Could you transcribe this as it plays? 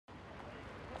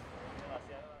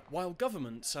While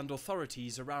governments and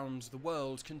authorities around the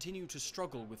world continue to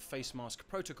struggle with face mask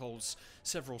protocols,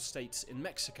 several states in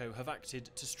Mexico have acted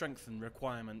to strengthen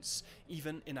requirements,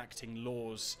 even enacting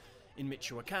laws. In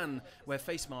Michoacán, where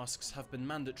face masks have been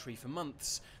mandatory for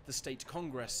months, the state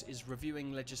Congress is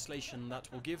reviewing legislation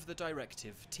that will give the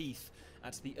directive teeth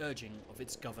at the urging of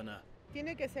its governor.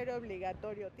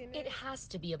 It has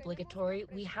to be obligatory.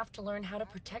 We have to learn how to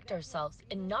protect ourselves,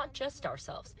 and not just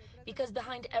ourselves, because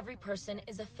behind every person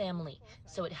is a family.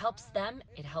 So it helps them,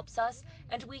 it helps us,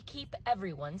 and we keep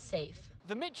everyone safe.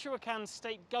 The Michoacán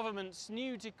state government's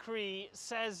new decree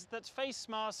says that face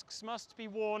masks must be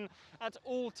worn at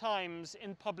all times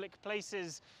in public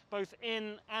places, both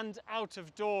in and out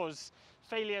of doors.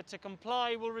 Failure to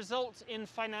comply will result in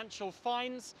financial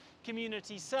fines,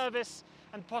 community service,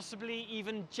 and possibly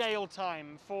even jail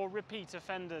time for repeat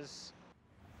offenders.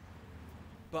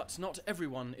 But not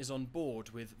everyone is on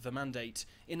board with the mandate.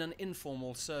 In an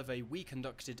informal survey we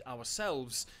conducted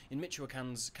ourselves in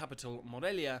Michoacán's capital,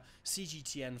 Morelia,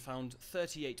 CGTN found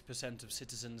 38% of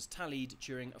citizens tallied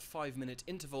during a 5-minute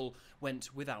interval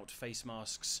went without face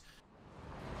masks.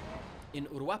 In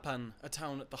Uruapan, a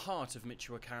town at the heart of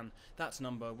Michoacán, that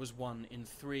number was 1 in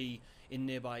 3. In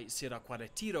nearby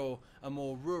Siracuaretiro, a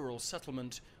more rural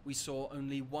settlement, we saw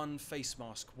only 1 face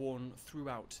mask worn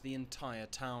throughout the entire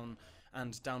town.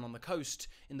 And down on the coast,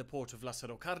 in the port of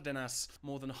Lázaro Cárdenas,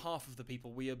 more than half of the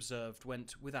people we observed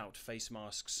went without face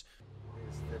masks.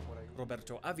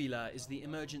 Roberto Avila is the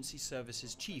emergency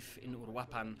services chief in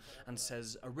Uruapan and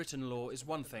says a written law is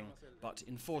one thing, but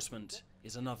enforcement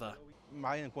is another.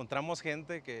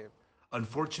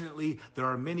 Unfortunately, there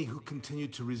are many who continue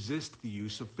to resist the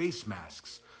use of face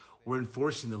masks. We're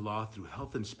enforcing the law through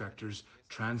health inspectors,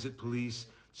 transit police,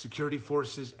 security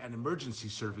forces, and emergency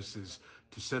services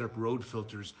to set up road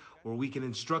filters where we can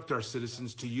instruct our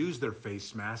citizens to use their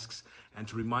face masks and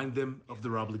to remind them of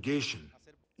their obligation.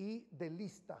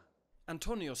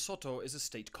 Antonio Soto is a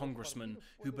state congressman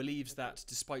who believes that,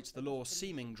 despite the law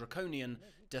seeming draconian,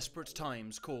 desperate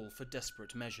times call for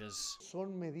desperate measures.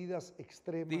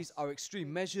 These are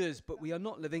extreme measures, but we are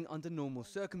not living under normal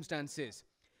circumstances.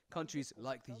 Countries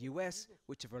like the US,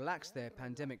 which have relaxed their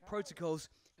pandemic protocols,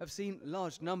 have seen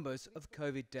large numbers of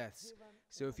COVID deaths.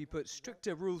 So if you put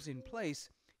stricter rules in place,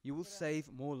 you will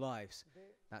save more lives.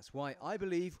 That's why I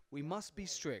believe we must be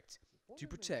strict to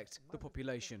protect the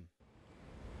population.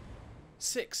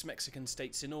 6 Mexican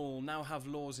states in all now have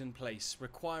laws in place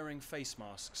requiring face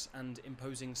masks and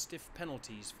imposing stiff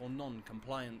penalties for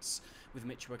non-compliance, with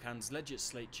Michoacán's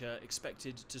legislature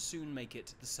expected to soon make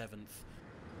it the 7th.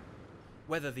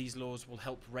 Whether these laws will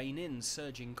help rein in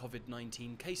surging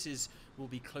COVID-19 cases will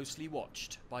be closely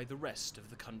watched by the rest of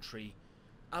the country.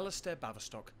 Alasdair,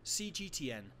 Baverstock,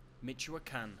 CGTN,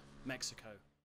 Michoacán, Mexico.